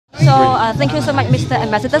So thank you so much, Mr.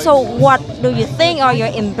 Ambassador. So what do you think or your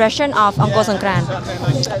impression of Angkor Sankranta?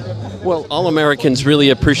 Well, all Americans really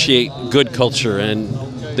appreciate good culture, and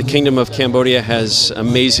the Kingdom of Cambodia has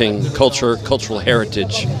amazing cultural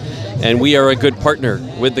heritage. And we are a good partner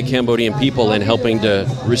with the Cambodian people in helping to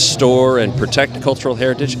restore and protect cultural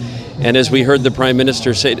heritage. And as we heard the Prime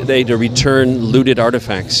Minister say today, to return looted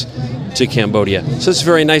artifacts to Cambodia. So it's a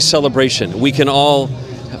very nice celebration. We can all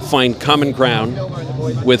find common ground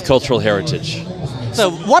with cultural heritage. So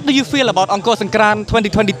what do you feel about Angkor Sankranta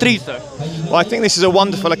 2023, sir? Well, I think this is a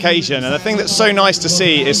wonderful occasion, and the thing that's so nice to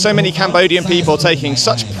see is so many Cambodian people taking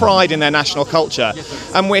such pride in their national culture.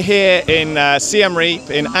 And we're here in Siem Reap,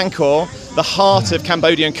 in Angkor, the heart of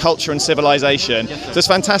Cambodian culture and civilization. So it's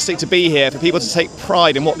fantastic to be here, for people to take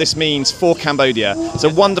pride in what this means for Cambodia. It's a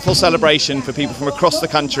wonderful celebration for people from across the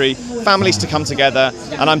country, families to come together,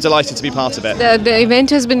 and I'm delighted to be part of it. The event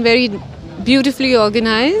has been very beautifully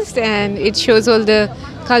organized, and it shows all the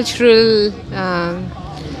cultural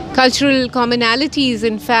commonalities,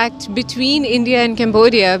 in fact, between India and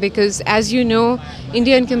Cambodia, because as you know,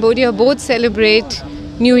 India and Cambodia both celebrate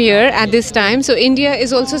New Year at this time. So India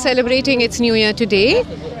is also celebrating its New Year today.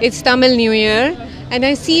 It's Tamil New Year, and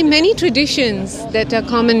I see many traditions that are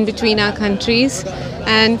common between our countries.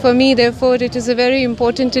 And for me, therefore, it is a very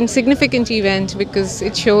important and significant event, because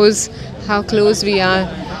it shows how close we are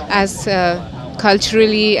as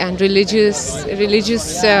culturally and religious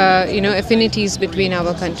affinities between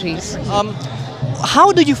our countries.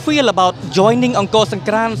 How do you feel about joining Angkor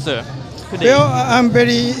Sankranta, sir? Today? Well, I'm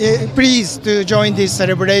very pleased to join this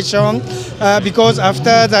celebration because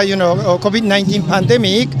after the COVID-19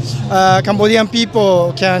 pandemic, Cambodian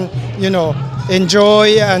people can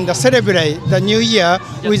enjoy and celebrate the New Year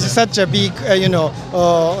with such a big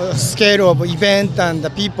scale of event and the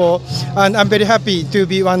people, and I'm very happy to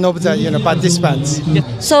be one of the participants.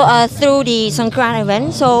 So through the Sankrant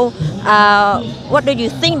event, so what do you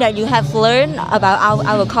think that you have learned about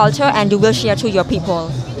our culture and you will share to your people?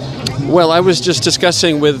 Well, I was just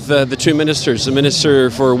discussing with the two ministers, the Minister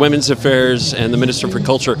for Women's Affairs and the Minister for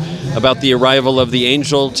Culture, about the arrival of the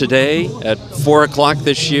angel today at 4 o'clock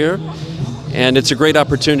this year. And it's a great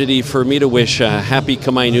opportunity for me to wish a happy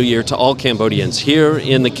Khmer New Year to all Cambodians here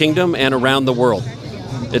in the kingdom and around the world.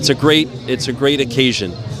 It's a great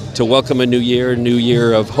occasion to welcome a new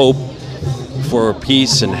year of hope for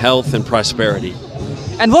peace and health and prosperity.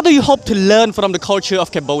 And what do you hope to learn from the culture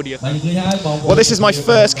of Cambodia? Well, this is my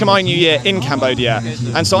first Khmer New Year in Cambodia,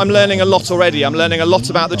 and so I'm learning a lot already. I'm learning a lot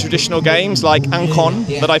about the traditional games like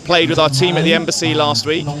Angkor that I played with our team at the embassy last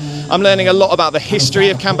week. I'm learning a lot about the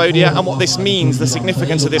history of Cambodia and what this means, the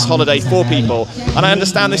significance of this holiday for people. And I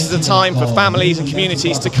understand this is a time for families and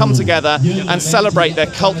communities to come together and celebrate their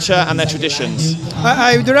culture and their traditions.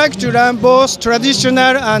 I would like to learn both traditional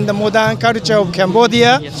and modern culture of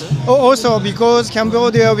Cambodia. Also because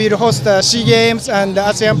Cambodia will host the SEA Games and the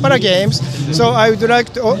ASEAN Para Games, so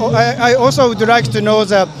I also would like to know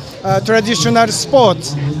the traditional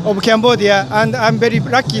sports of Cambodia, and I'm very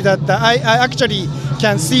lucky that I actually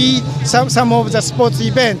can see some of the sports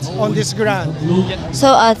events on this ground.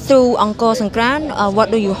 So through Angkor Sankrant,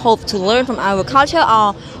 what do you hope to learn from our culture,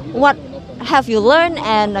 or what have you learned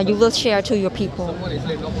and you will share to your people?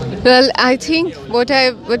 Well, I think what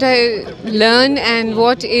I learn and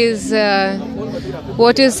what is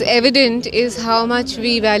evident is how much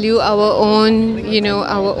we value our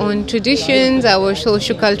own traditions, our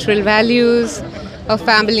socio-cultural values of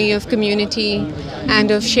family, of community, and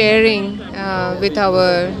of sharing with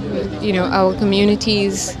our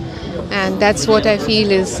communities. And that's what I feel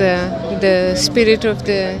is the spirit of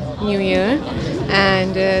the New Year.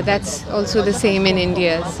 And that's also the same in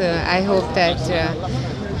India. So I hope that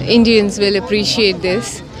Indians will appreciate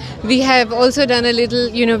this. We have also done a little,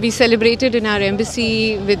 we celebrated in our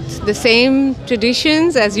embassy with the same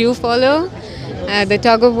traditions as you follow, the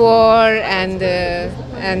tug of war and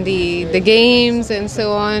the games and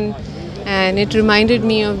so on. And it reminded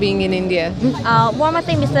me of being in India. One more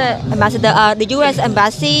thing, Mr. Ambassador, the U.S.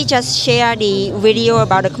 Embassy just shared the video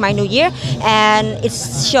about the Khmer New Year, and it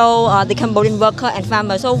shows the Cambodian worker and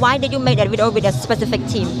farmer. So why did you make that video with a specific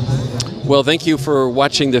team? Well, thank you for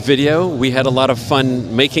watching the video. We had a lot of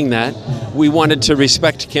fun making that. We wanted to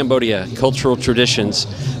respect Cambodia, cultural traditions,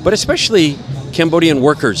 but especially Cambodian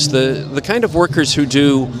workers, the kind of workers who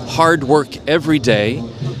do hard work every day,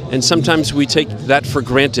 and sometimes we take that for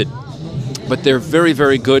granted. But they're very,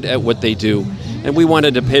 very good at what they do. And we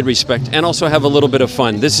wanted to pay respect and also have a little bit of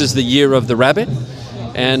fun. This is the year of the rabbit,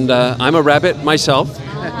 and I'm a rabbit myself,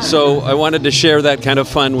 so I wanted to share that kind of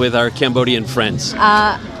fun with our Cambodian friends.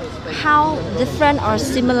 how different or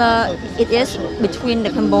similar it is between the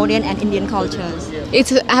Cambodian and Indian cultures?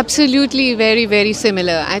 It's absolutely very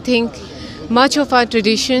similar. I think much of our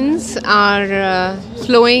traditions are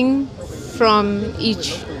flowing from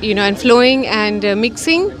each, and flowing and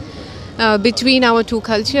mixing between our two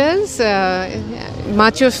cultures.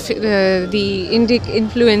 Much of the Indic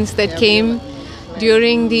influence that came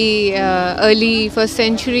during the early first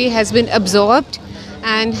century has been absorbed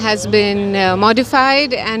and has been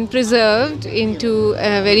modified and preserved into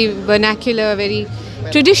a very vernacular, very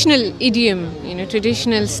traditional idiom,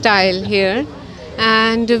 traditional style here.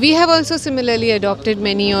 And we have also similarly adopted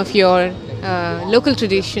many of your local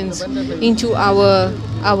traditions into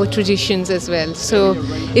our traditions as well. So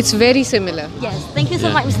it's very similar. Yes, thank you so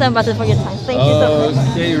much, Mr. Ambassador, for your time. Thank you so much.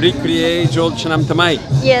 Okay, recreate Jol Chanam Tamai.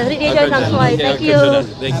 Yes, recreate Jol Chanam Tamai. Thank you.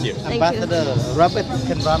 Thank you. Ambassador, rabbit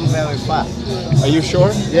can run very fast. Are you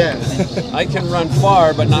sure? Yeah. I can run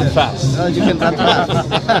far, but not fast. No, you can run fast.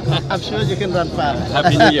 I'm sure you can run fast.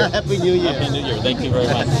 Happy New Year. Happy New Year. Happy New Year. Thank you very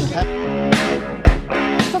much.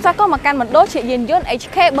 សូមស្វាគមន៍មកកាន់មណ្ឌលជាយានយន្ត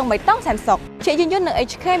HK បឹងបៃតងសែនសុខជាយានយន្តនៅ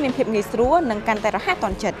HK មានភាពងាយស្រួលនិងកាន់តែរហ័សទា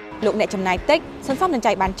ន់ចិត្តលោកអ្នកចំណាយតិចសន្សំសំ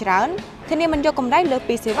ចៃបានច្រើនធានាមិនយកកម្រៃលើ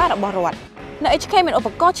ពីសេវារបស់រដ្ឋនៅ HK មានឧប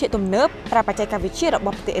ករណ៍ជាទំនើបប្រើបច្ចេកវិទ្យារប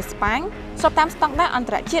ស់ប្រទេសអេស្ប៉ាញស្របតាមស្តង់ដារអន្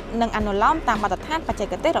តរជាតិនិងអនុលោមតាមមាត្រฐានបច្ចេក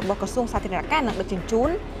ទេសរបស់ក្រសួងសាធារណការនិងដឹកជញ្ជូន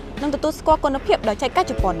និងទទួលស្គាល់គុណភាពដោយចែកកាយ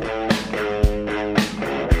ជប៉ុន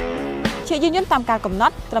ជាយានយន្តតាមការកំណ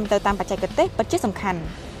ត់ត្រឹមត្រូវតាមបច្ចេកទេសពិតជាសំខាន់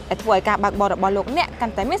ដែលធ្វើឲ្យការបើកបររបស់លោកអ្នកកា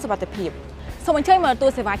ន់តែមានសុវត្ថិភាពសូមអញ្ជើញមកទទួ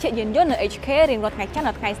លសេវាជាយានយន្តនៅ HK រៀងរាល់ថ្ងៃច័ន្ទដ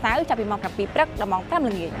ល់ថ្ងៃសៅរ៍ចាប់ពីម៉ោង 7 ព្រឹកដល់ម៉ោង 5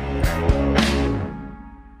 ល្ងាច